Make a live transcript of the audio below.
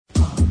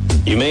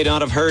You may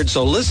not have heard,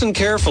 so listen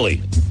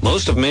carefully.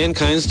 Most of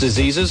mankind's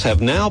diseases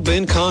have now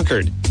been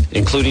conquered,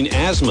 including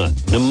asthma,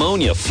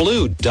 pneumonia,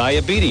 flu,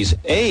 diabetes,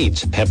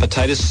 AIDS,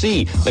 hepatitis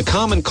C, the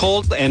common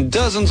cold, and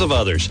dozens of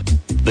others.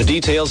 The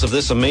details of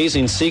this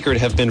amazing secret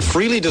have been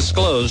freely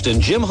disclosed in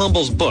Jim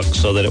Humble's book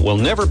so that it will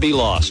never be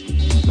lost.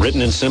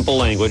 Written in simple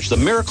language, the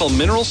Miracle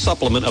Mineral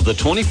Supplement of the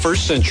 21st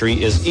century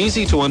is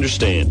easy to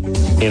understand.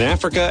 In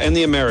Africa and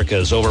the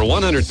Americas, over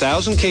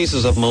 100,000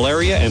 cases of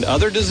malaria and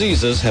other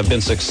diseases have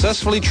been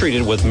successfully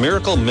treated with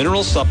Miracle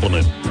Mineral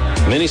Supplement.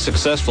 Many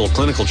successful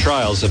clinical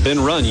trials have been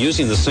run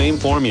using the same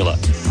formula.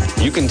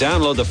 You can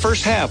download the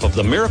first half of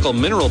the Miracle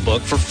Mineral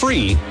book for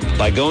free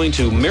by going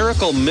to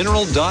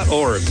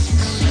miraclemineral.org.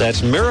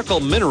 That's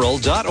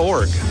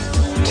miraclemineral.org.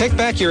 Take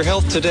back your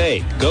health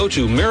today. Go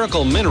to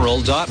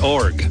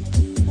miraclemineral.org.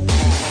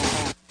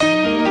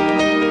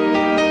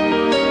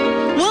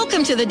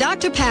 Welcome to the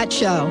Dr. Pat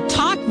Show.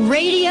 Talk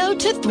radio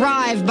to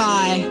thrive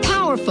by.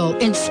 Powerful,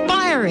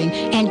 inspiring,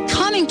 and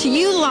coming to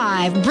you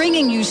live,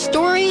 bringing you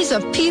stories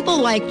of people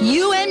like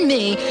you and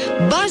me,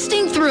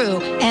 busting through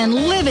and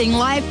living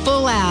life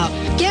full out.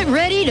 Get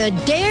ready to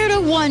dare to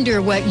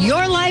wonder what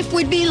your life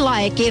would be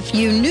like if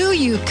you knew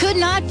you could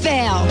not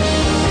fail.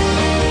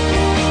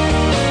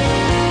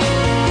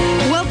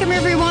 Welcome,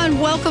 everyone.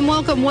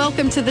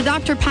 Welcome to the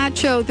Dr. Pat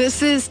Show.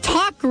 This is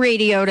Talk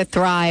Radio to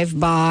Thrive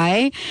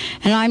By,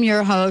 and I'm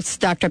your host,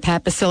 Dr.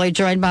 Pat Basile,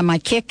 joined by my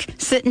kick,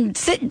 sitting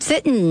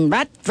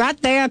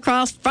right there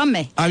across from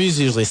me. I'm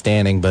usually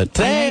standing, but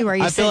today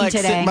I feel like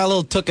sitting my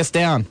little took us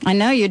down. I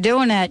know, you're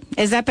doing it.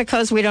 Is that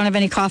because we don't have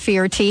any coffee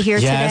or tea here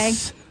today?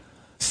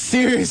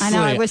 Seriously. I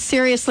know, I was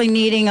seriously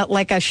needing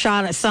like a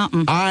shot of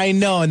something. I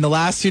know, in the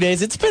last 2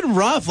 days, it's been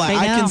rough. Like,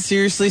 I can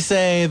seriously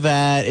say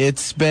that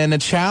it's been a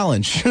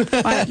challenge.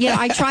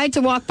 I tried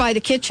to walk by the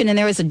kitchen, and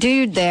there was a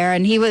dude there,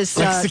 and he was...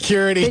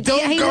 security.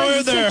 Don't go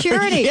in there.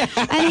 Security. Yeah.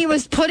 And he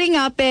was putting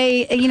up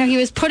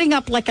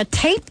like a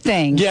tape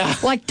thing. Yeah.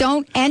 Like,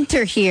 don't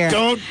enter here.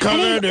 Don't come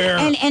in here.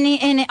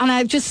 And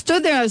I just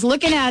stood there, I was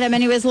looking at him,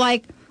 and he was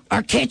like,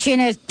 our kitchen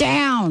is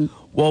down.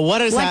 Well,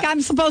 what is like that? I'm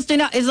supposed to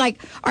know. It's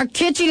like, our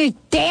kitchen is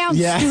down,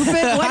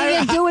 stupid. What are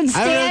you doing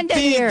standing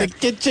here? The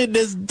kitchen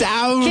is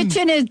down.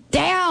 Kitchen is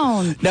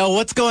down. No,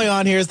 what's going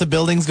on here is the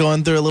building's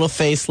going through a little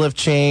facelift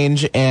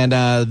change, and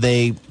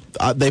they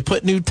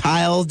put new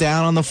tiles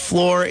down on the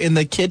floor in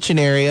the kitchen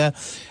area.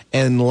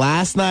 And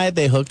last night,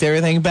 they hooked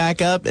everything back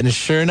up, and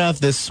sure enough,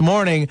 this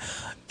morning,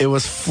 it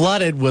was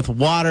flooded with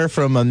water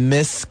from a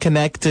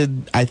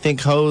misconnected, I think,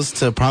 hose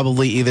to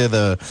probably either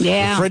the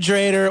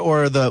refrigerator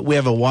or we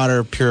have a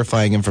water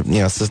purifying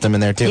system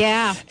in there too.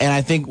 Yeah. And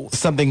I think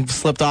something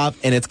slipped off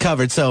and it's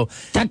covered. So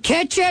the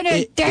kitchen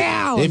is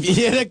down.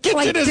 The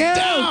kitchen is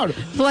down.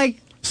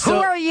 Who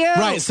are you?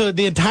 Right, so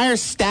the entire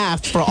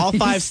staff for all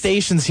 5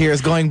 stations here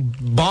is going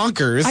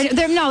bonkers.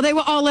 They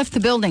were all left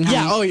the building,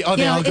 honey.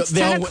 Yeah, it's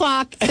 10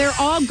 o'clock. They're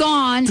all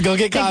gone. To go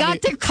get coffee. They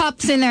got their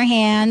cups in their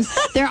hands.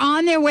 They're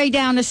on their way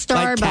down to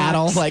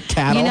Starbucks. Like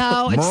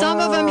cattle. Some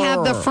of them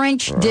have the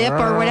French dip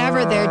or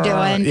whatever they're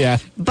doing. Yeah.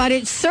 But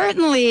it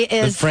certainly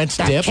is. The French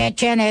dip? The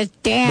kitchen is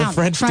down. The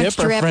French dip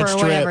or drip French or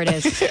whatever drip?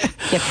 it is.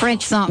 The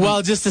French something.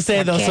 Well, just to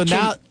say, though, so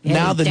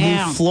now the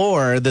new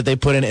floor that they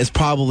put in is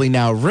probably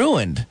now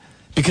ruined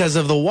because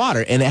of the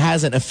water, and it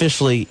hasn't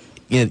officially,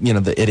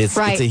 it's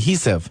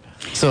adhesive,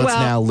 so it's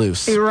now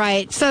loose.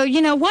 Right. So,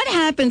 what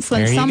happens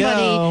when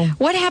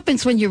what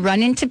happens when you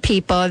run into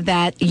people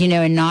that,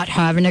 are not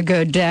having a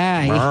good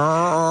day?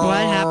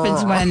 What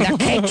happens when the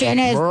kitchen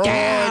is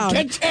down?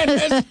 Kitchen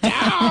is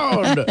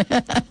down!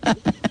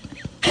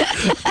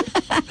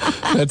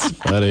 That's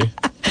funny.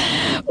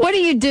 What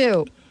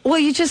do? Well,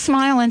 you just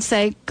smile and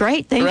say,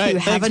 great, thank you.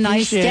 Have a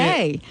nice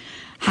day.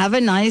 Have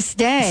a nice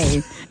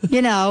day,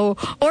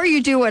 or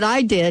you do what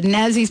I did, and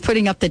as he's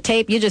putting up the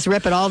tape, you just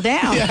rip it all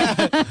down. Yeah.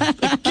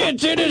 The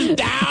kitchen is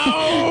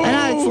down. And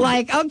I was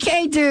like,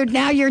 okay, dude,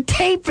 now your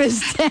tape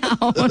is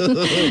down.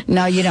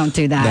 No, you don't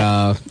do that.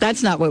 No.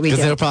 That's not what we do.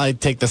 Because they'll probably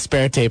take the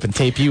spare tape and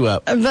tape you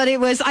up. But I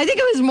think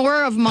it was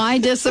more of my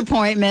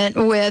disappointment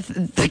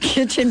with the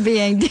kitchen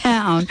being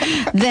down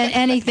than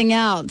anything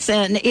else.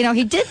 And,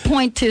 he did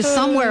point to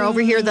somewhere over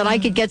here that I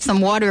could get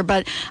some water,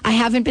 but I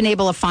haven't been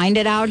able to find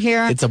it out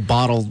here. It's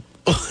bottled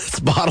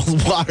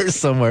water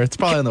somewhere. It's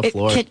probably on the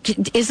floor.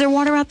 Is there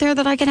water out there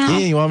that I can have?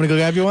 Yeah, you want me to go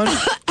grab you one?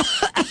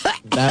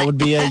 That would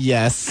be a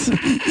yes.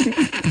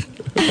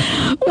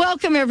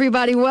 Welcome,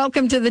 everybody.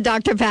 Welcome to the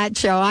Dr. Pat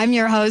Show. I'm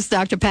your host,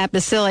 Dr. Pat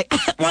Basile.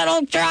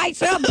 Little dry,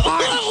 so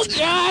parched.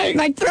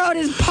 My throat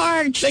is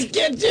parched. The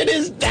kitchen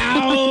is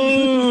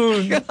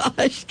down.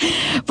 Gosh.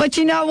 But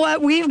you know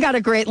what? We've got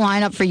a great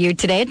lineup for you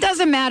today. It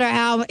doesn't matter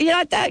how,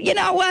 you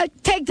know what?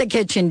 Take the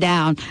kitchen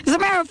down. As a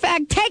matter of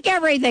fact, take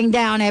everything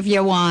down if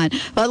you want.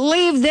 But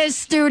leave this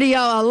studio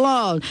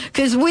alone,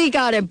 because we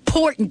got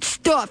important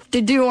stuff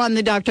to do on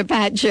the Dr.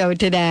 Pat Show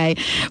today.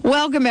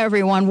 Welcome,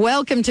 everyone.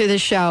 Welcome to the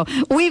show.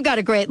 We've got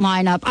a great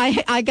lineup.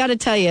 I got to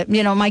tell you,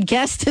 my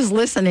guest is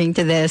listening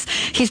to this.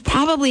 He's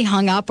probably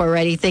hung up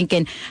already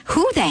thinking,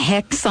 who the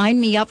heck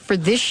signed me up for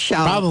this show?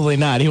 Probably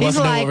not. He wants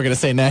to know what we're going to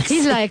say next.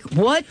 He's like,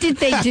 what did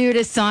they do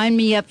to sign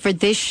me up for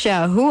this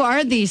show? Who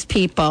are these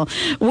people?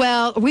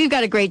 Well, we've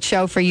got a great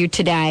show for you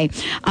today.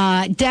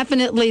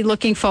 Definitely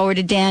looking forward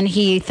to Dan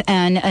Heath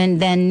and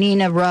then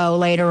Nina Rowe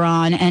later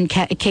on and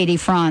Katie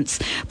France.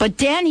 But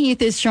Dan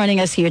Heath is joining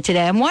us here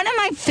today. And one of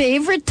my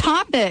favorite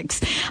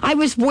topics, I've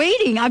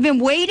been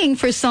waiting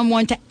for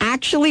someone to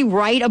actually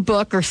write a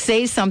book or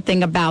say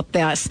something about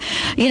this.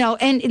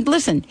 And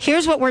listen,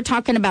 here's what we're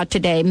talking about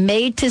today.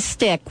 Made to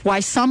stick, why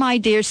some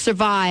ideas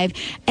survive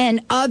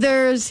and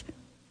others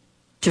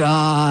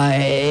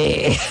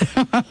die.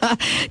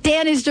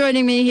 Dan is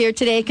joining me here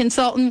today,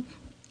 consultant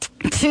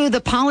to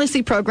the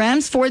policy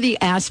programs for the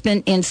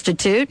Aspen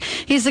Institute.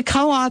 He's the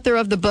co-author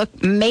of the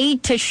book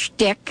Made to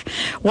Stick,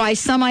 Why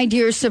Some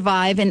Ideas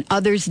Survive and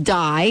Others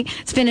Die.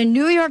 It's been a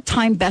New York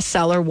Times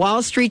bestseller,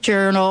 Wall Street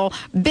Journal,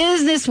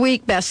 Business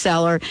Week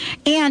bestseller,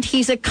 and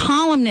he's a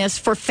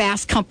columnist for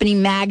Fast Company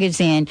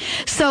magazine.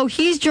 So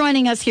he's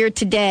joining us here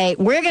today.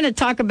 We're going to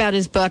talk about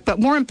his book, but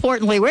more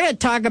importantly, we're going to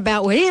talk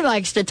about what he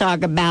likes to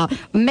talk about,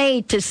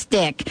 Made to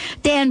Stick.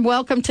 Dan,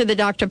 welcome to the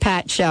Dr.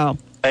 Pat Show.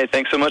 Hey,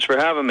 thanks so much for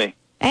having me.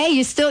 Hey,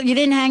 you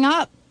didn't hang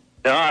up.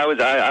 No,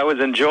 I was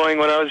enjoying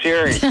what I was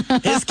hearing.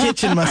 His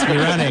kitchen must be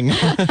running.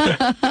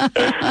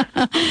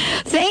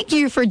 Thank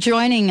you for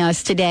joining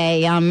us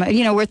today.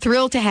 We're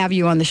thrilled to have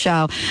you on the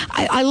show.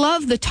 I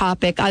love the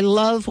topic. I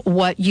love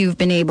what you've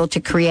been able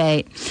to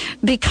create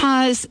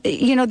because,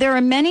 there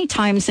are many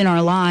times in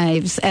our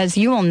lives, as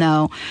you will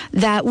know,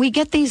 that we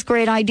get these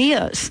great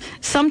ideas.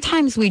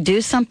 Sometimes we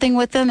do something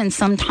with them and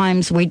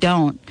sometimes we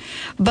don't.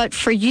 But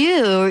for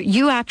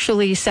you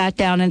actually sat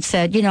down and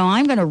said,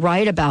 I'm going to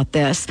write about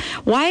this.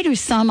 Why do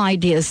some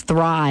ideas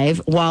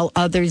thrive while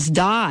others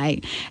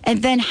die?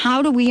 And then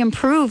how do we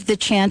improve the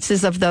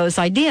chances of those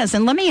ideas?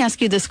 And let me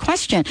ask you this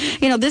question.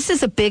 This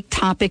is a big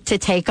topic to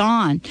take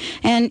on.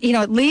 And,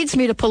 it leads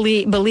me to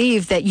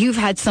believe that you've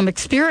had some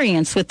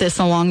experience with this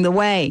along the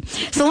way.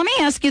 So let me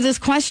ask you this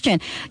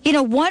question.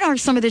 What are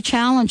some of the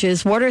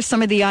challenges? What are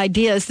some of the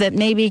ideas that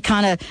maybe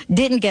kind of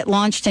didn't get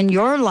launched in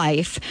your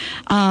life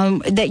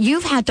that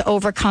you've had to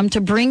overcome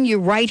to bring you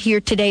right here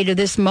today to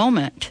this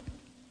moment?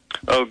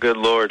 Oh, good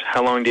Lord.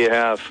 How long do you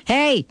have?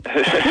 Hey,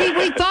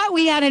 we thought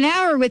we had an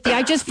hour with you.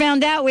 I just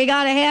found out we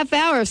got a half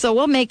hour, so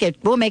we'll make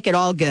it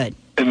all good.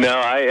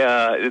 No,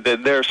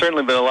 there have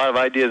certainly been a lot of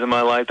ideas in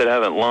my life that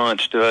haven't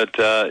launched, but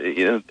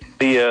the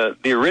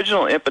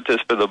original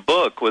impetus for the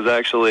book was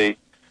actually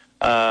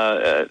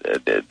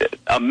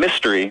a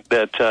mystery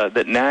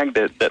that nagged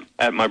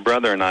at my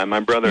brother and I. My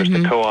brother is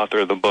the co-author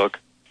of the book,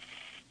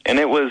 and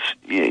it was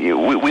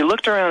we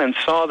looked around and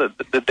saw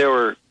that there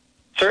were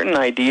certain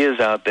ideas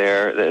out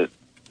there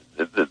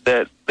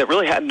that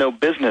really had no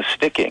business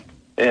sticking,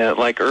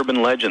 like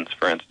urban legends,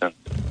 for instance.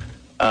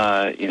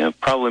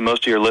 Probably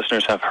most of your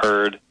listeners have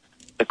heard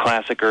the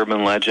classic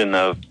urban legend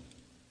of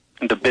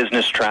the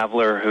business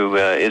traveler who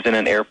is in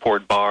an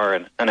airport bar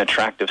and an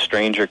attractive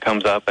stranger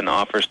comes up and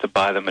offers to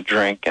buy them a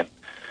drink, and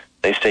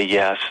they say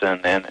yes,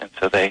 and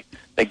so they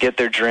get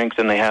their drinks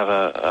and they have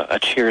a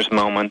cheers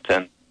moment,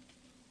 and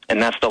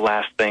that's the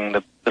last thing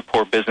the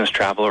poor business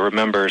traveler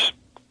remembers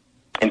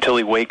until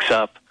he wakes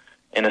up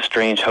in a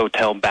strange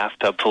hotel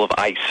bathtub full of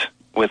ice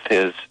with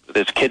his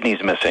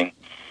kidneys missing.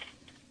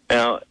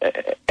 Now,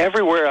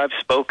 everywhere I've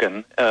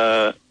spoken,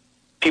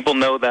 people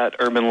know that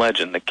urban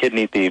legend, the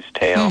kidney thieves'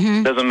 tale.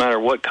 Doesn't matter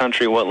what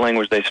country, what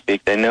language they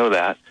speak, they know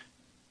that.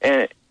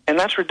 And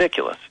that's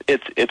ridiculous.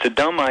 It's a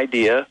dumb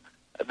idea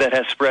that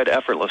has spread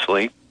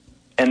effortlessly.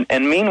 And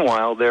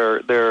meanwhile,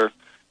 there are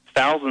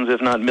thousands,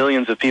 if not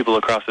millions, of people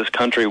across this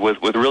country with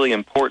really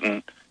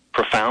important,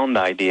 profound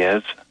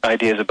ideas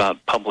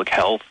about public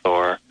health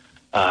or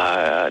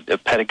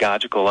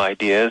pedagogical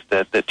ideas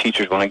that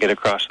teachers want to get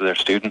across to their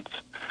students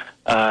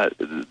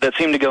that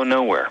seem to go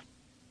nowhere.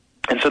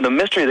 And so the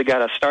mystery that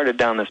got us started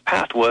down this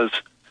path was,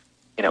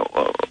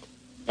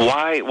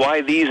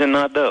 why these and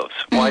not those?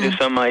 Why do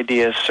some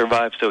ideas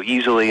survive so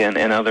easily and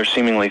others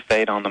seemingly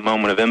fade on the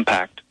moment of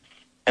impact?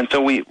 And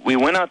so we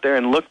went out there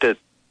and looked at,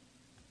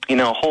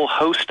 a whole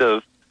host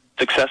of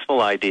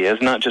successful ideas,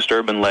 not just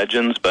urban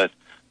legends, but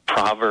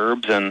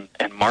proverbs and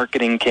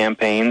marketing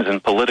campaigns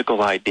and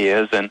political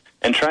ideas, and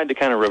tried to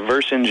kind of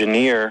reverse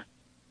engineer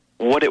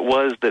what it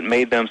was that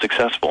made them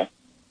successful.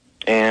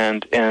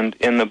 And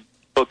in the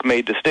book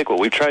Made to Stick, what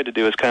we tried to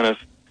do is kind of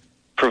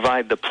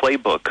provide the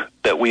playbook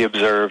that we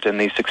observed in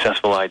these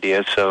successful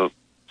ideas so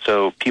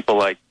people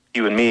like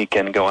you and me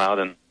can go out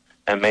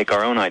and make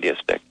our own ideas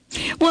stick.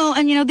 Well,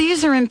 and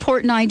these are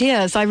important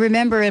ideas. I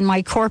remember in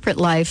my corporate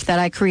life that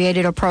I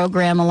created a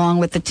program along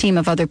with a team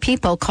of other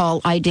people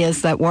called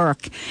Ideas That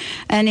Work.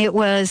 And it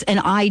was an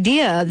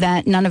idea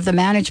that none of the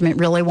management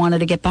really wanted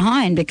to get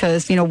behind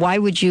because, why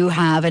would you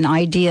have an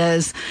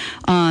ideas,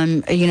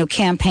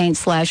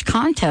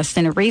 campaign/contest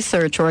in a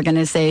research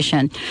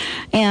organization?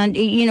 And,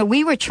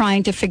 we were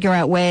trying to figure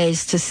out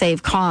ways to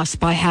save costs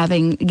by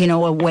having,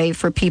 a way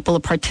for people to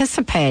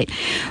participate.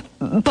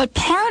 But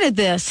part of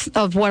this,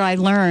 of what I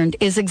learned,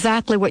 is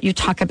exactly what you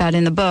talk about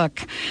in the book.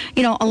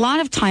 A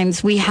lot of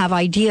times we have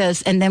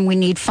ideas and then we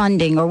need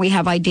funding, or we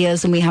have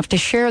ideas and we have to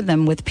share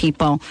them with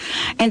people.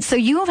 And so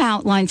you have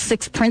outlined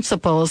 6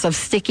 principles of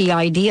sticky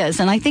ideas,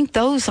 and I think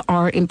those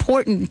are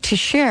important to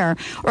share,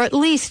 or at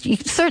least you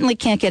certainly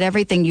can't get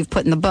everything you've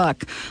put in the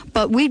book,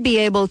 but we'd be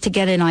able to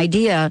get an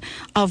idea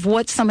of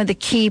what some of the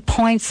key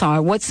points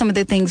are, what some of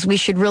the things we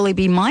should really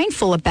be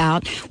mindful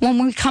about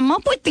when we come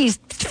up with these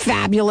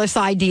fabulous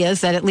ideas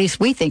that at least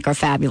we think are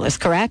fabulous,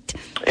 correct?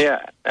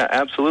 Yeah,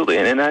 absolutely.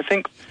 And I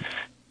think,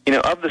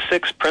 of the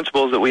 6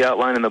 principles that we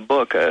outline in the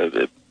book,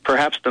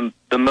 perhaps the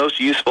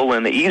most useful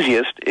and the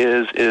easiest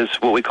is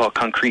what we call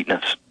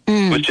concreteness,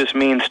 which just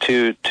means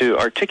to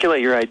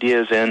articulate your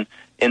ideas in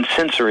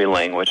sensory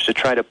language, to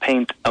try to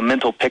paint a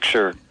mental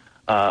picture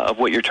of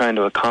what you're trying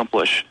to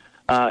accomplish.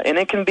 And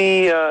it can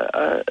be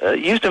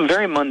used in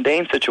very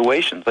mundane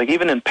situations, like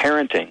even in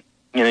parenting.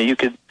 You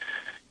could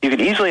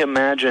easily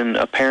imagine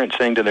a parent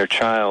saying to their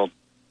child,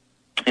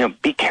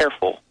 be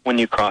careful when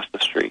you cross the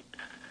street.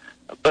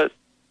 But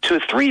to a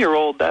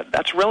 3-year-old,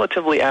 that's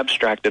relatively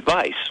abstract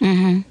advice.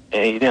 Mm-hmm.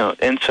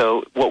 And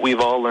so what we've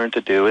all learned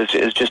to do is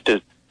just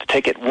to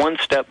take it one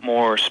step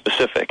more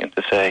specific and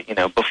to say,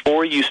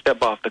 before you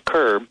step off the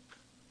curb,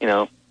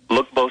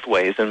 look both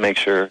ways and make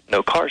sure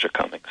no cars are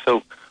coming.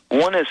 So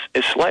one is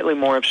slightly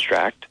more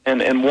abstract,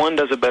 and one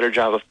does a better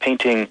job of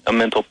painting a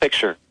mental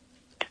picture.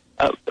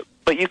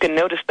 But you can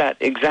notice that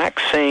exact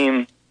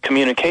same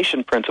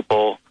communication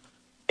principle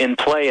in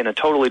play in a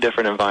totally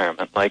different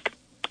environment. Like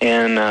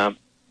in the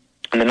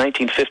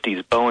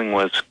 1950s, Boeing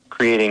was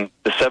creating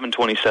the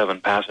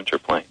 727 passenger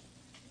plane.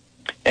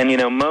 And,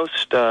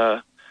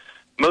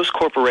 most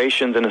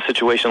corporations in a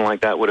situation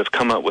like that would have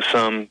come up with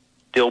some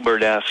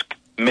Dilbert-esque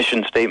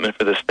mission statement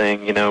for this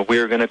thing.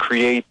 We're going to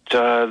create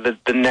the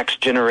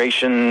next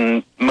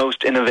generation,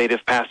 most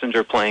innovative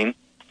passenger plane.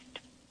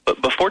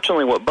 But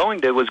fortunately, what Boeing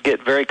did was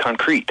get very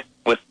concrete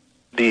with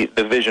the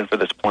vision for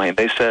this plane.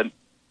 They said,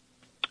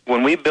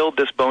 when we build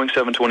this Boeing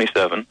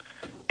 727,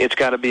 it's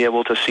got to be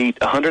able to seat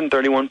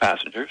 131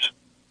 passengers.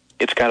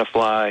 It's got to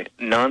fly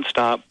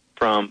nonstop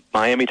from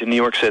Miami to New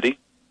York City.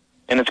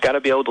 And it's got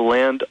to be able to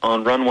land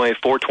on runway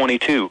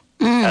 422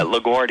 at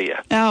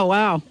LaGuardia. Oh,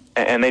 wow.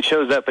 And they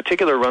chose that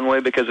particular runway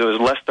because it was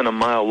less than a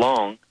mile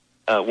long,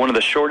 one of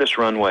the shortest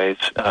runways,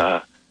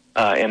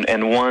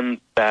 and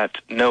one that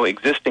no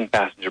existing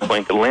passenger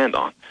plane could land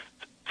on.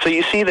 So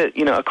you see that,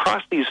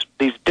 across these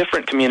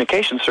different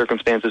communication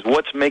circumstances,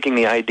 what's making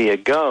the idea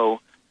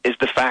go is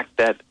the fact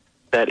that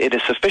it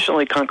is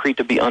sufficiently concrete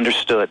to be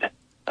understood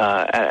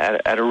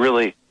at a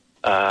really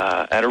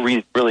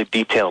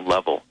detailed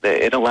level.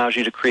 It allows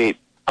you to create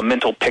a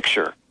mental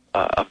picture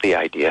of the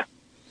idea.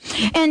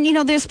 And,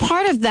 there's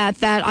part of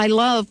that I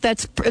love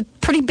that's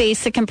pretty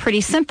basic and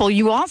pretty simple.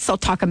 You also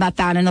talk about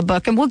that in the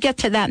book, and we'll get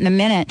to that in a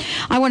minute.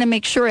 I want to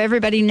make sure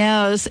everybody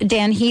knows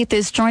Dan Heath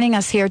is joining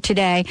us here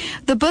today.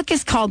 The book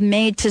is called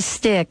Made to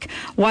Stick,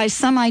 Why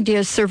Some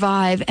Ideas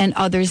Survive and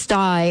Others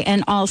Die.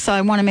 And also,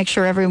 I want to make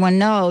sure everyone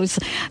knows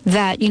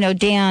that,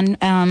 Dan,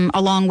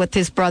 along with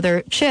his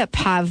brother Chip,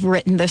 have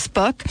written this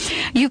book.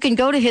 You can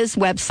go to his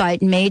website,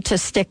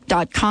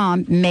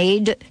 madetostick.com,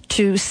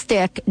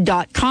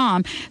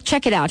 madetostick.com.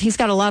 Check it out. He's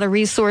got a lot of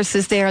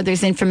resources there.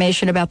 There's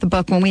information about the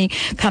book. When we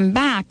come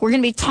back, we're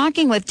going to be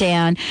talking with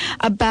Dan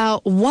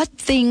about what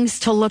things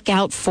to look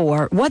out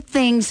for. What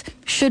things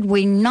should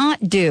we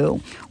not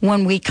do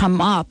when we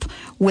come up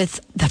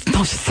with the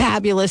most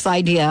fabulous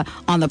idea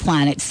on the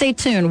planet? Stay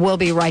tuned. We'll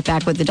be right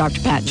back with the Dr.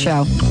 Pat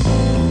Show.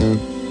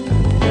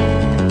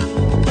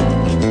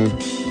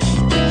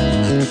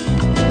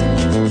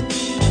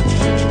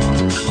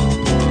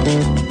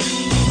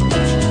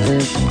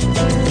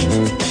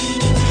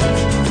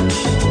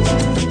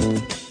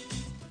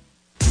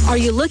 Are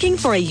you looking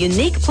for a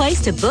unique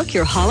place to book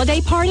your holiday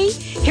party?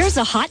 Here's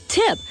a hot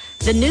tip.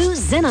 The new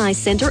Zenai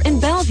Center in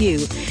Bellevue.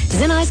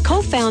 Zenai's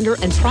co-founder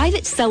and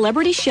private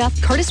celebrity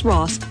chef Curtis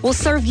Ross will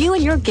serve you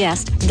and your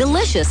guests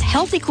delicious,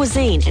 healthy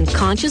cuisine and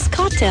conscious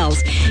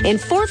cocktails in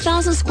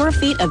 4,000 square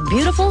feet of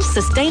beautiful,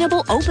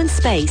 sustainable open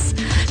space.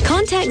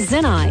 Contact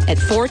Zenai at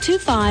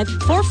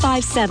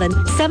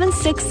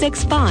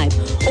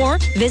 425-457-7665 or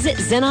visit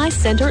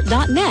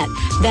zenaicenter.net.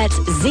 That's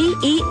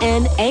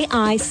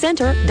ZENAI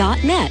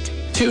Center.net.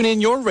 Tune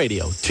in your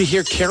radio to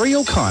hear Carrie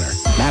O'Connor,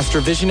 master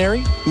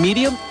visionary,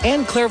 medium,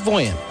 and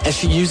clairvoyant, as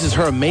she uses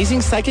her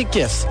amazing psychic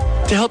gifts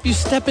to help you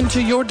step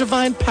into your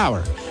divine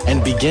power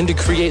and begin to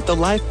create the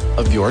life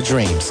of your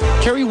dreams.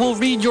 Carrie will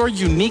read your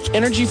unique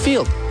energy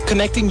field,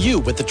 connecting you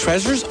with the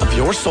treasures of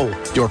your soul,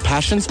 your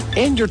passions,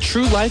 and your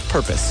true life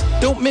purpose.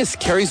 Don't miss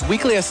Carrie's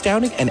weekly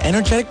astounding and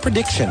energetic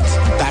predictions.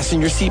 Fasten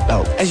your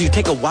seatbelt as you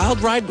take a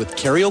wild ride with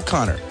Carrie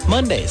O'Connor.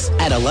 Mondays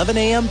at 11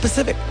 a.m.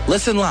 Pacific.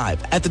 Listen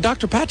live at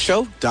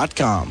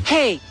thedrpatshow.com.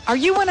 Hey, are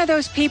you one of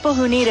those people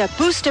who need a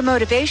boost of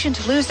motivation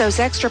to lose those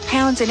extra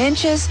pounds and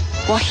inches?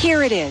 Well,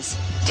 here it is.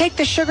 Take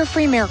the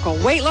Sugar-Free Miracle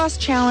Weight Loss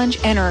Challenge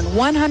and earn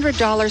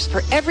 $100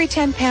 for every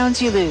 10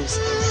 pounds you lose.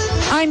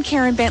 I'm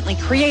Karen Bentley,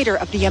 creator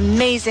of the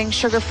amazing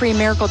Sugar-Free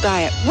Miracle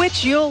Diet,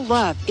 which you'll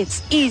love.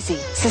 It's easy,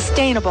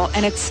 sustainable,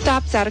 and it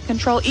stops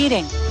out-of-control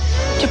eating.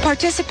 To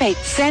participate,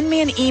 send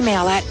me an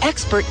email at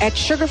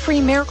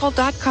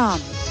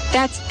expert@sugarfreemiracle.com.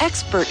 That's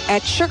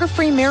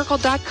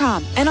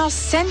expert@sugarfreemiracle.com, and I'll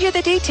send you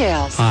the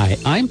details. Hi,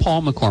 I'm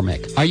Paul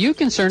McCormick. Are you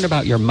concerned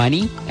about your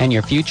money and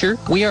your future?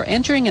 We are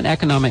entering an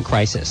economic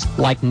crisis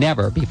like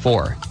never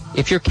before.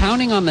 If you're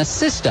counting on the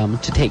system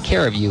to take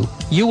care of you,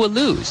 you will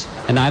lose,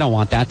 and I don't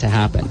want that to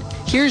happen.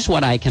 Here's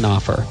what I can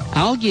offer.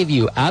 I'll give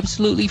you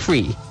absolutely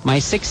free my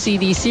 6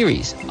 CD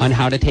series on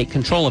how to take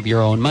control of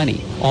your own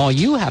money. All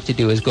you have to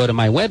do is go to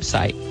my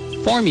website,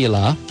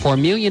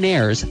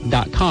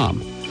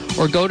 formulaformillionaires.com,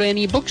 or go to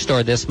any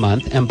bookstore this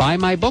month and buy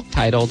my book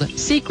titled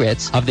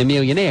Secrets of the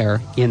Millionaire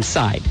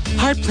Inside.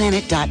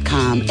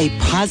 Heartplanet.com, a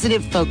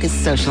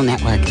positive-focused social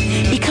network.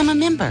 Become a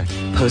member.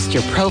 Post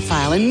your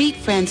profile and meet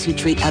friends who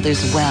treat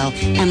others well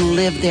and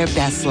live their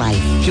best life.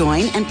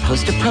 Join and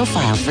post a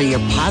profile for your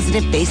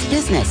positive-based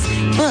business,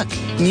 book,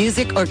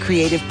 music, or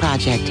creative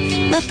project.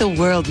 Let the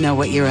world know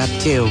what you're up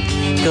to.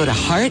 Go to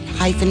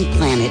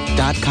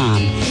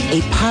heart-planet.com.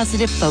 A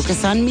positive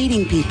focus on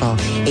meeting people.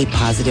 A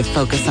positive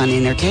focus on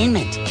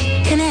entertainment.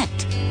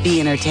 Connect. Be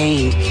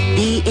entertained.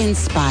 Be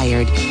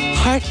inspired.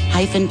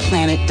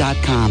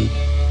 Heart-planet.com.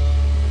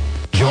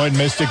 Join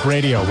Mystic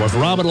Radio with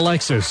Robin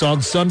Alexis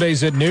on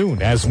Sundays at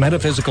noon as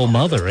metaphysical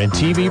mother and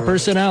TV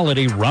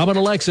personality Robin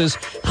Alexis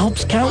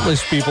helps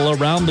countless people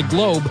around the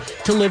globe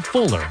to live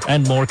fuller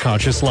and more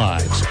conscious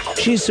lives.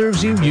 She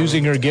serves you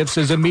using her gifts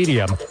as a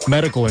medium,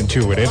 medical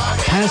intuitive,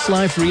 past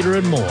life reader,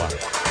 and more.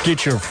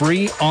 Get your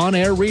free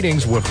on-air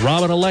readings with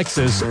Robin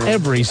Alexis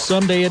every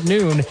Sunday at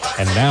noon,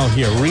 and now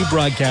hear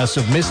rebroadcasts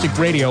of Mystic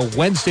Radio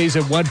Wednesdays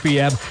at 1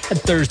 p.m.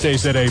 and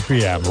Thursdays at 8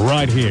 p.m.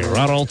 right here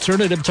on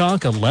Alternative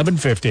Talk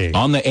 1150.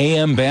 On the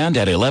AM band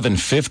at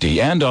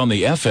 1150 and on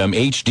the FM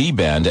HD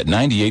band at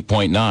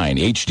 98.9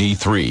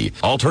 HD3.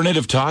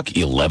 Alternative Talk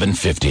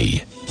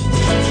 1150.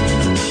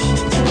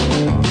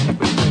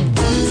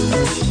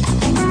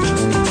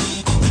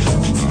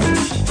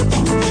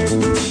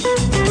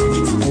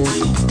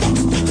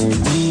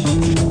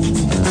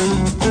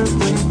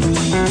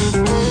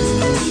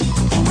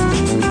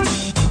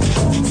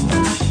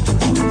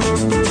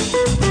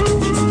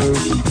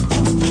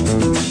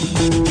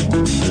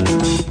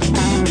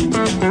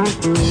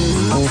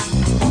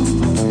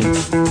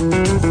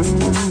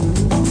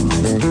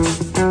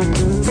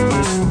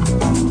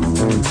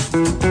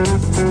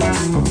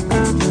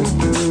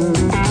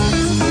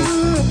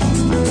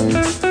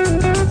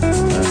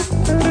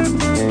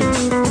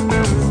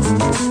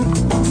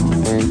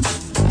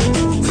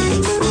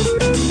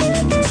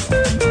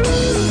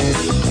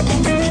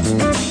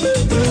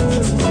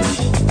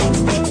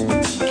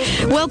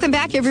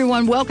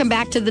 Everyone, welcome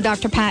back to the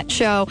Dr. Pat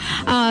Show.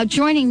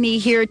 Joining me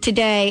here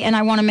today, and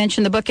I want to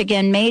mention the book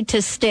again, Made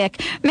to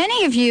Stick.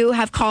 Many of you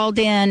have called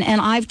in,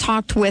 and I've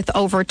talked with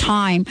over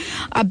time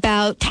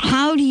about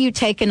how do you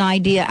take an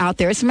idea out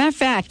there. As a matter of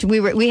fact,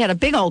 we had a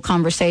big old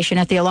conversation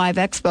at the Alive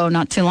Expo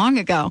not too long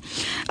ago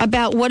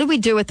about what do we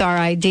do with our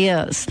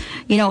ideas.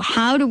 You know,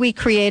 how do we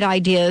create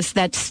ideas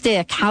that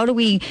stick? How do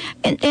we,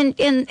 and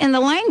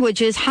the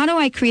language is, how do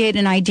I create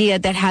an idea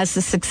that has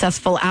a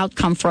successful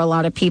outcome for a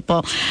lot of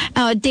people?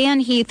 Dan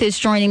Heath is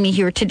joining me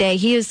here today.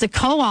 He is the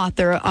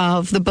co-author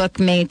of the book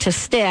Made to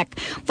Stick.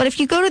 But if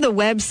you go to the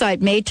website,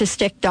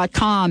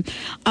 madetostick.com,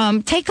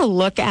 take a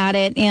look at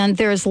it, and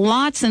there's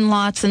lots and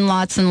lots and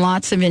lots and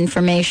lots of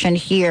information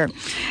here.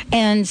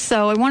 And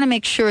so I want to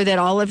make sure that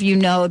all of you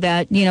know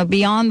that, you know,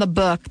 beyond the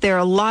book, there are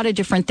a lot of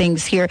different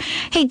things here.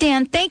 Hey,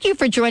 Dan, thank you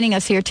for joining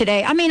us here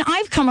today. I mean,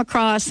 I've come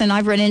across and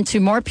I've run into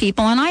more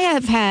people, and I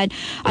have had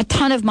a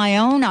ton of my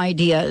own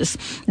ideas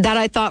that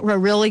I thought were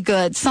really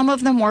good. Some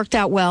of them worked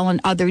out well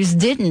and others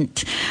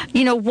didn't.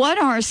 You know, what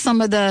are some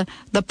of the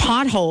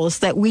potholes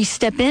that we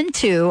step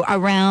into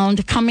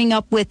around coming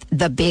up with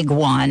the big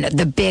one,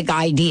 the big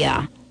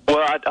idea?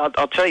 Well,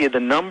 I'll tell you, the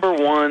number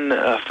one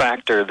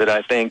factor that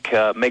I think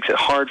makes it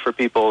hard for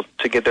people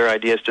to get their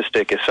ideas to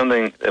stick is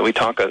something that we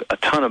talk a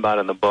ton about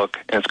in the book,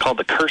 and it's called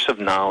the curse of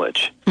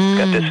knowledge. It's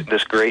got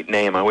this great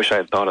name. I wish I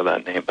had thought of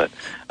that name. But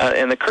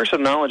and the curse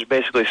of knowledge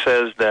basically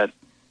says that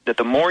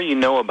the more you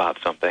know about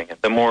something,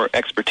 the more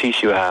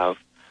expertise you have,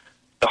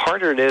 the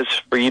harder it is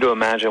for you to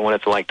imagine what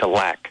it's like to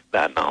lack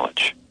that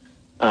knowledge.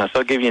 So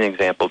I'll give you an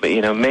example. But,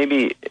 you know,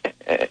 maybe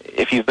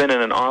if you've been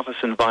in an office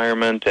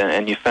environment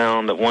and you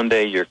found that one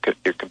day your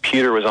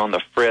computer was on the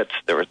fritz,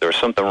 there was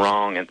something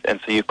wrong, and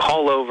so you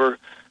call over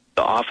the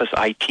the office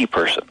IT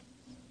person.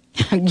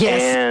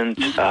 Yes.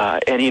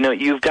 And you know,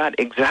 you've got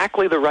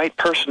exactly the right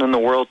person in the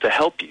world to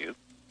help you,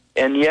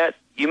 and yet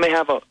you may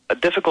have a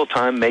difficult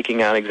time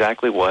making out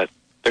exactly what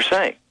they're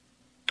saying.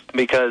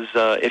 Because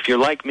if you're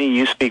like me,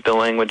 you speak the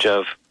language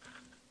of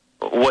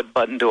what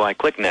button do I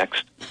click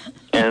next,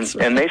 and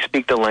right. And they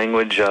speak the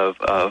language of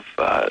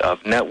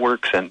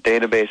networks and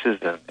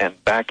databases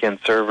and back-end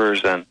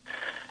servers, and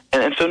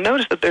so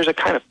notice that there's a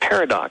kind of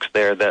paradox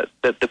there that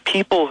the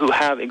people who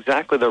have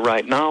exactly the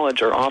right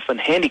knowledge are often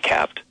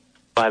handicapped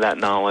by that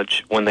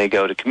knowledge when they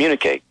go to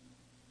communicate.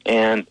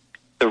 And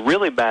the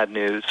really bad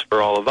news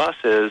for all of us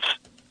is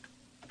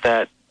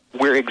that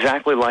we're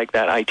exactly like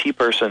that IT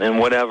person in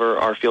whatever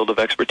our field of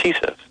expertise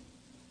is.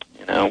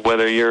 You know,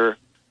 whether you're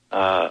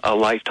a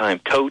lifetime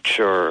coach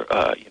or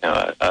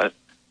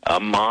a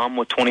mom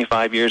with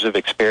 25 years of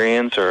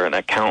experience or an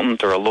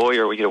accountant or a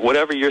lawyer, you know,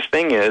 whatever your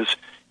thing is,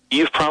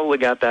 you've probably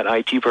got that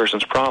IT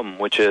person's problem,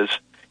 which is,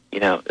 you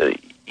know,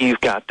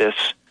 you've got this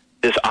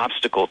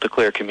obstacle to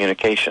clear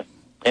communication.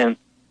 And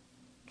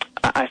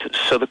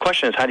so the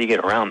question is, how do you get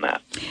around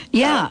that?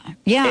 Yeah.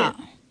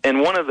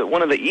 And one of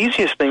the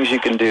easiest things you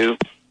can do.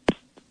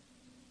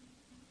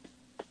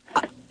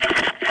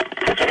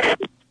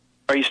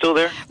 Are you still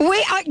there?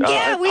 I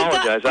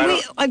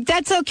apologize.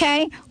 That's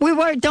okay.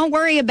 Don't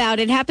worry about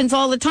it. It happens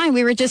all the time.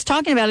 We were just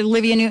talking about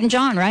Olivia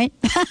Newton-John, right?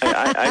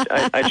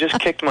 I just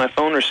kicked my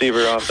phone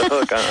receiver off the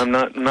hook. I'm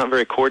not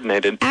very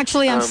coordinated.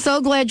 Actually, I'm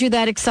so glad you're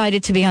that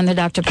excited to be on the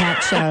Dr.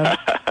 Pat Show.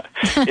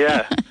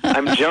 Yeah,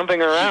 I'm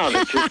jumping around.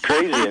 It's just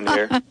crazy in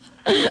here.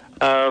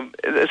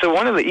 So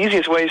one of the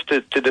easiest ways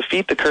to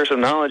defeat the curse of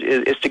knowledge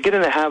is to get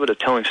in the habit of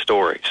telling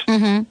stories.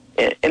 Mm-hmm.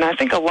 And I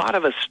think a lot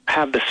of us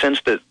have the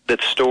sense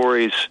that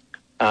stories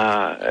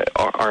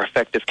are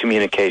effective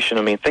communication.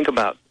 I mean, think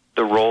about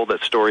the role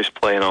that stories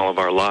play in all of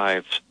our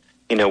lives.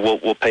 You know,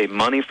 we'll pay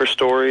money for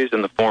stories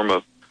in the form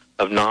of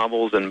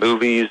novels and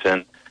movies,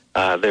 and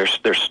there's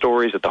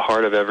stories at the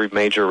heart of every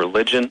major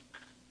religion.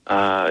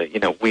 You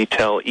know, we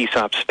tell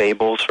Aesop's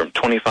fables from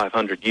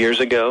 2,500 years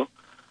ago.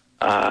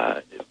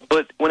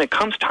 But when it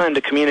comes time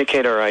to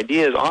communicate our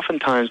ideas,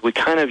 oftentimes we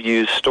kind of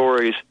use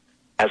stories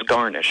as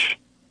garnish.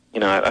 You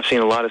know, I've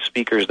seen a lot of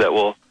speakers that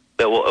will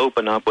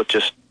open up with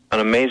just an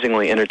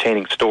amazingly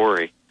entertaining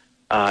story,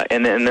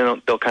 and then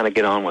they'll kind of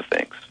get on with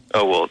things.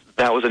 Oh, well,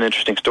 that was an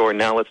interesting story.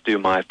 Now let's do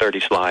my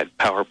 30-slide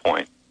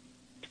PowerPoint.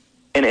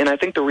 And I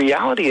think the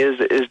reality is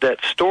that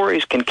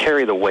stories can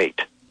carry the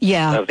weight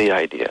of the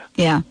idea.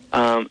 Yeah.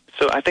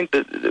 So I think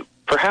that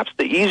perhaps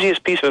the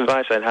easiest piece of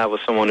advice I'd have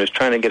with someone who's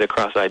trying to get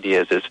across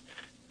ideas is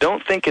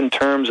don't think in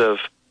terms of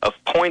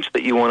points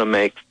that you want to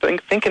make.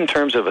 Think in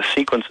terms of a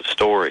sequence of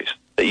stories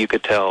that you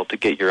could tell to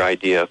get your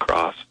idea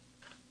across.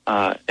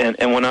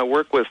 And when I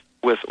work with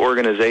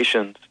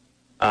organizations,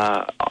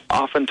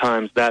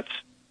 oftentimes that's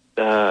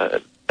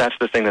the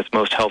thing that's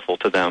most helpful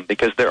to them,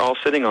 because they're all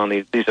sitting on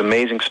these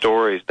amazing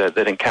stories that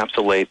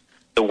encapsulate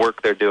the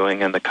work they're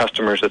doing and the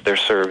customers that they're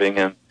serving,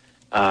 and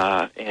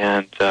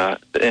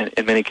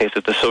in many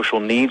cases the social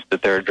needs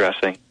that they're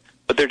addressing.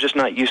 But they're just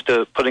not used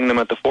to putting them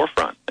at the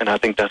forefront, and I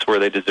think that's where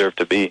they deserve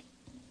to be.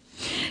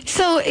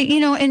 So, you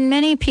know, and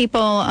many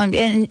people,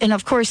 and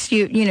of course,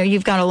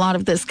 you've got a lot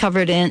of this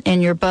covered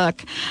in your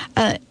book.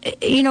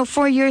 You know,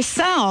 for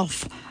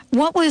yourself,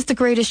 what was the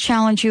greatest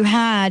challenge you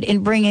had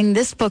in bringing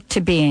this book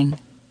to being?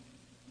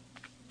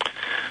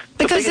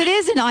 Because it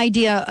is an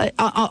idea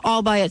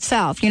all by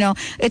itself. You know,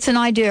 it's an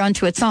idea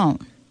unto its own.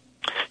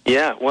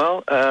 Yeah,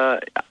 well,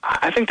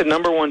 I think the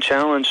number one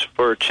challenge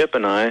for Chip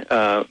and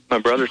I, my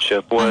brother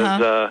Chip,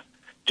 was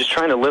just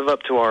trying to live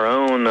up to our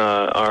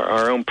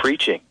own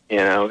preaching. You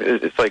know,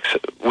 it's like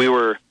we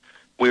were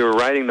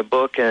writing the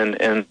book,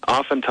 and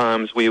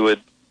oftentimes we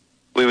would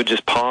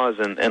just pause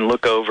and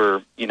look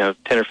over, you know,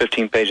 10 or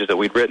 15 pages that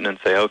we'd written and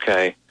say,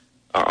 okay,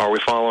 are we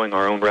following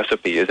our own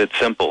recipe? Is it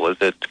simple? Is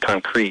it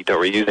concrete? Are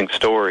we using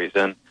stories?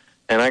 And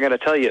I got to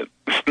tell you,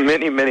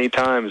 many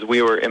times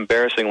we were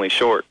embarrassingly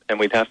short, and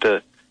we'd have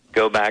to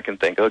go back and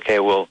think, okay,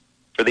 well,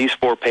 for these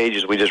 4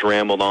 pages we just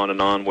rambled on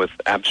and on with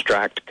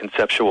abstract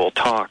conceptual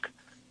talk.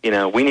 You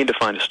know, we need to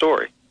find a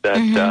story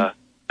that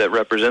that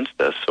represents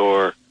this,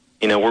 or,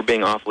 you know, we're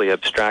being awfully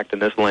abstract in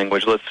this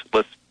language. Let's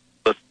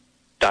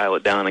dial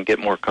it down and get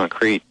more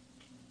concrete.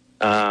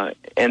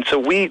 And so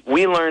we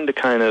learned to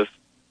kind of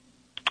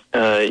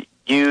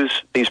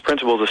use these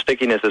principles of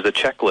stickiness as a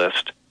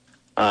checklist,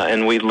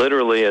 and we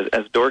literally, as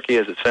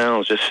dorky as it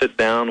sounds, just sit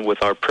down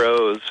with our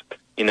prose,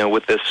 you know,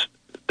 with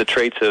the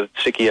traits of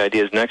sticky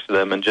ideas next to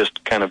them, and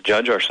just kind of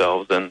judge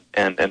ourselves and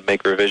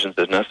make revisions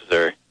as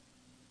necessary.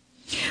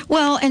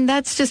 Well, and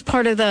that's just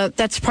part of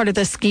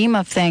the scheme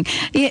of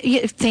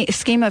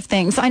scheme of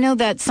things. I know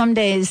that some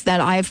days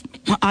that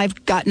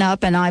I've gotten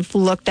up and I've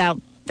looked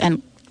out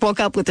and woke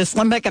up with this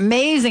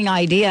amazing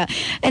idea.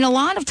 And a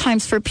lot of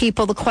times for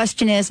people, the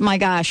question is, my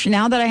gosh,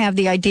 now that I have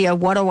the idea,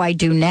 what do I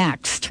do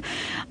next?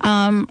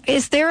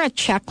 Is there a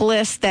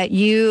checklist that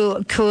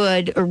you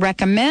could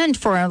recommend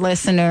for our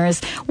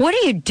listeners? What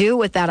do you do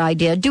with that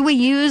idea? Do we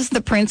use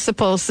the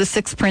principles, the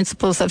 6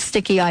 principles of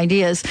sticky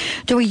ideas?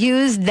 Do we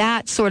use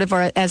that sort of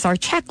as our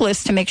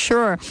checklist to make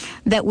sure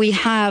that we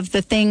have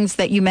the things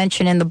that you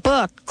mentioned in the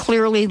book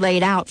clearly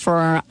laid out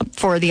for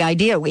the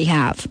idea we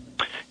have?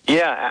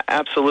 Yeah,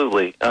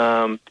 absolutely.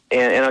 And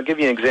I'll give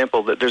you an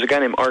example. There's a guy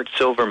named Art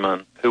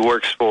Silverman who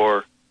works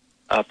for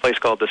a place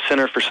called the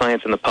Center for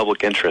Science in the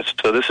Public Interest.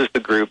 So this is the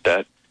group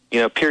that,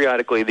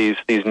 periodically these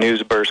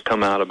news bursts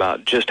come out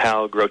about just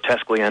how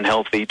grotesquely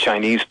unhealthy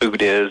Chinese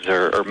food is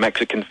or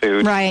Mexican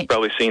food. Right. You've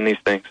probably seen these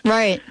things.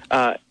 Right.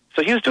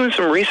 So he was doing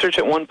some research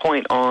at one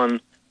point on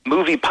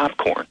movie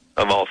popcorn,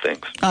 of all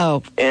things.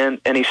 Oh.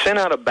 And he sent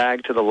out a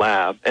bag to the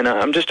lab, and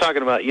I'm just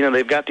talking about,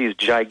 they've got these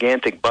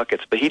gigantic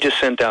buckets, but he just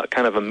sent out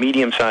kind of a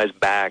medium-sized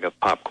bag of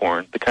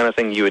popcorn, the kind of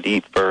thing you would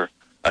eat for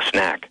a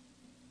snack.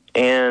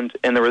 And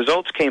the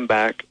results came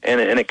back, and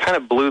it kind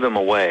of blew them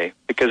away,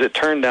 because it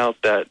turned out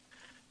that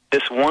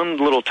this one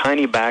little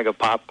tiny bag of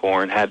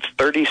popcorn had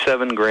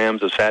 37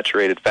 grams of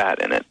saturated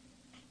fat in it.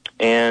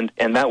 And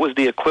that was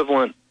the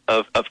equivalent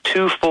of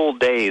 2 full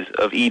days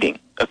of eating,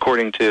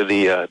 according to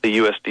the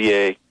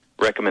USDA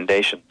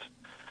recommendations.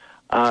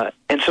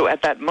 And so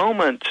at that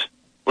moment,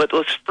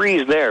 let's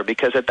freeze there,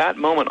 because at that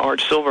moment,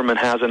 Art Silverman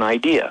has an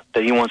idea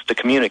that he wants to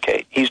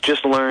communicate. He's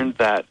just learned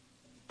that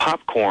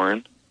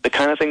popcorn, the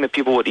kind of thing that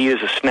people would eat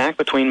as a snack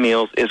between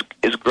meals,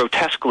 is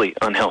grotesquely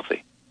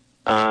unhealthy.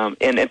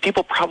 And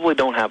people probably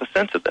don't have a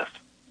sense of this.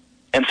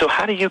 And so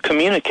how do you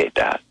communicate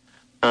that?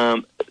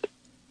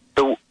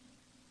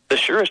 The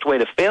surest way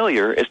to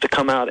failure is to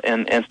come out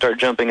and start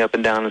jumping up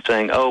and down and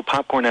saying, oh,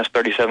 popcorn has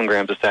 37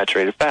 grams of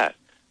saturated fat,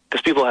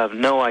 because people have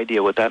no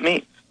idea what that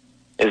means.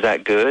 Is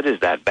that good? Is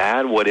that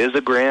bad? What is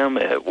a gram?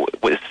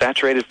 What is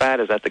saturated fat?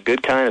 Is that the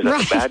good kind? Is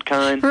that the bad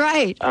kind?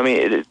 Right. I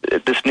mean,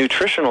 this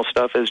nutritional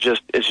stuff is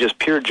just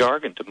pure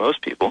jargon to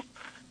most people.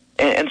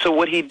 And so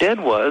what he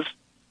did was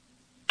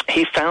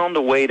he found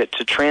a way to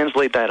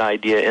translate that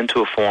idea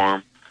into a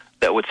form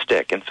that would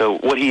stick. And so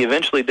what he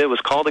eventually did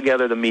was call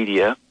together the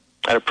media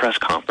at a press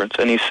conference,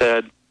 and he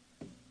said,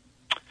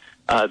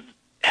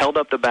 held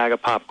up the bag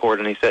of popcorn,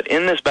 and he said,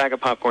 in this bag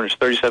of popcorn is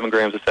 37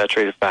 grams of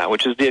saturated fat,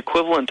 which is the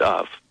equivalent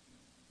of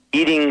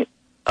eating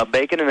a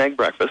bacon and egg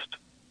breakfast,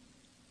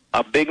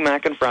 a Big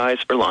Mac and fries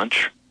for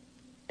lunch,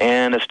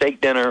 and a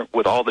steak dinner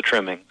with all the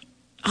trimmings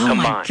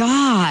combined. My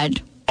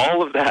God.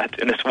 All of that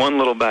in this one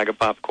little bag of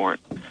popcorn.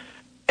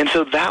 And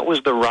so that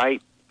was the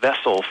right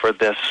vessel for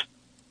this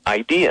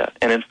idea.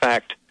 And in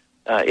fact,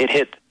 it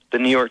hit the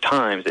New York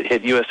Times, it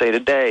hit USA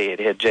Today, it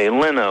hit Jay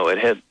Leno, it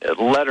hit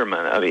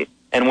Letterman.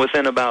 And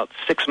within about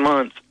 6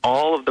 months,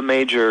 all of the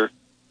major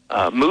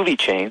movie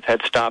chains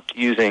had stopped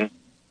using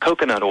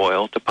coconut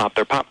oil to pop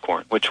their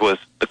popcorn, which was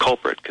the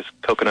culprit, because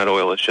coconut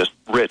oil is just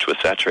rich with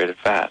saturated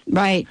fat.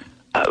 Right.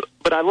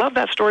 But I love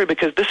that story,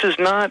 because this is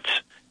not,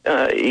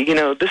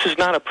 this is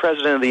not a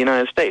president of the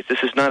United States.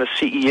 This is not a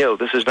CEO.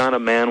 This is not a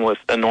man with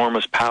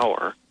enormous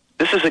power.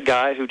 This is a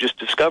guy who just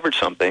discovered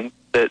something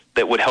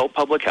that would help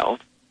public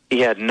health. He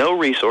had no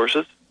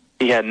resources.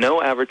 He had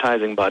no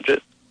advertising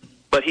budget.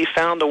 But he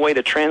found a way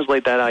to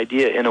translate that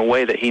idea in a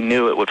way that he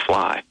knew it would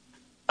fly.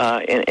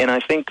 And I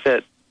think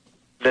that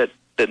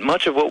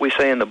much of what we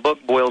say in the book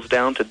boils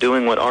down to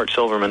doing what Art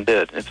Silverman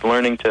did. It's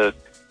learning to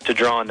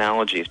draw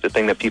analogies to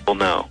things that people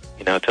know,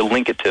 to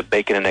link it to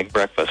bacon and egg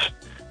breakfast,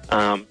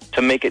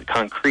 to make it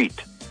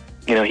concrete.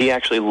 He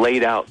actually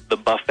laid out the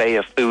buffet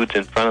of foods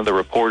in front of the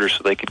reporters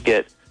so they could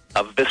get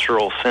a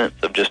visceral sense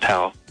of just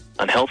how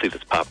unhealthy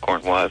this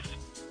popcorn was.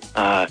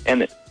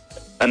 And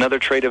another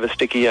trait of a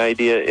sticky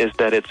idea is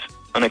that it's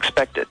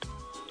unexpected.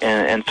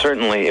 And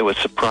certainly it was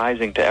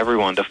surprising to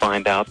everyone to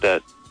find out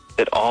that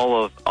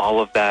all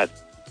of that,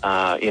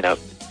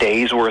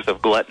 days worth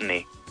of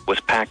gluttony was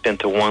packed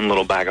into one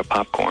little bag of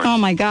popcorn. Oh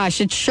my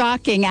gosh, it's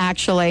shocking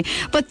actually.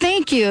 But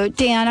thank you,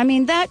 Dan. I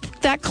mean, that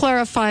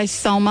clarifies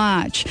so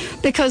much,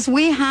 because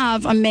we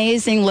have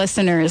amazing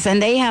listeners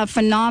and they have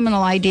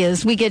phenomenal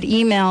ideas. We get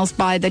emails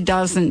by the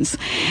dozens.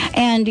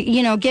 And,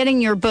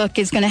 getting your book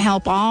is going to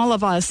help all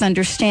of us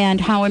understand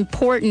how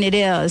important it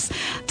is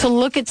to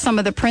look at some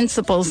of the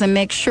principles and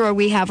make sure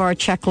we have our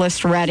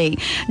checklist ready.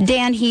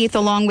 Dan Heath,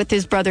 along with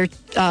his brother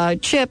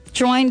Chip,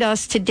 joined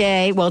us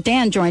today. Well,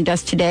 Dan joined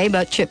us today,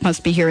 but Chip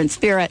must be here in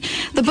spirit.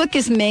 The book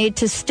is Made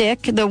to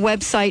Stick. The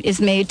website is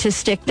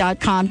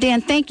madetostick.com.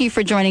 Dan, thank you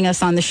for joining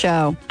us on the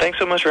show. Thanks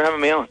so much for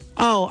having me on.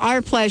 Oh,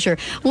 our pleasure.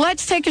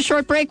 Let's take a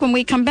short break. When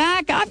we come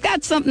back, I've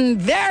got something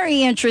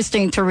very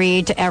interesting to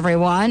read to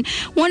everyone.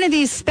 One of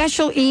these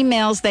special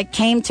emails that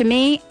came to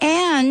me,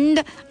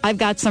 and I've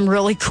got some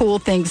really cool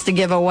things to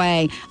give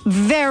away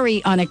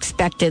very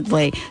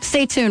unexpectedly.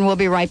 Stay tuned. We'll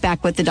be right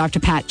back with the Dr.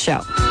 Pat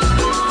Show.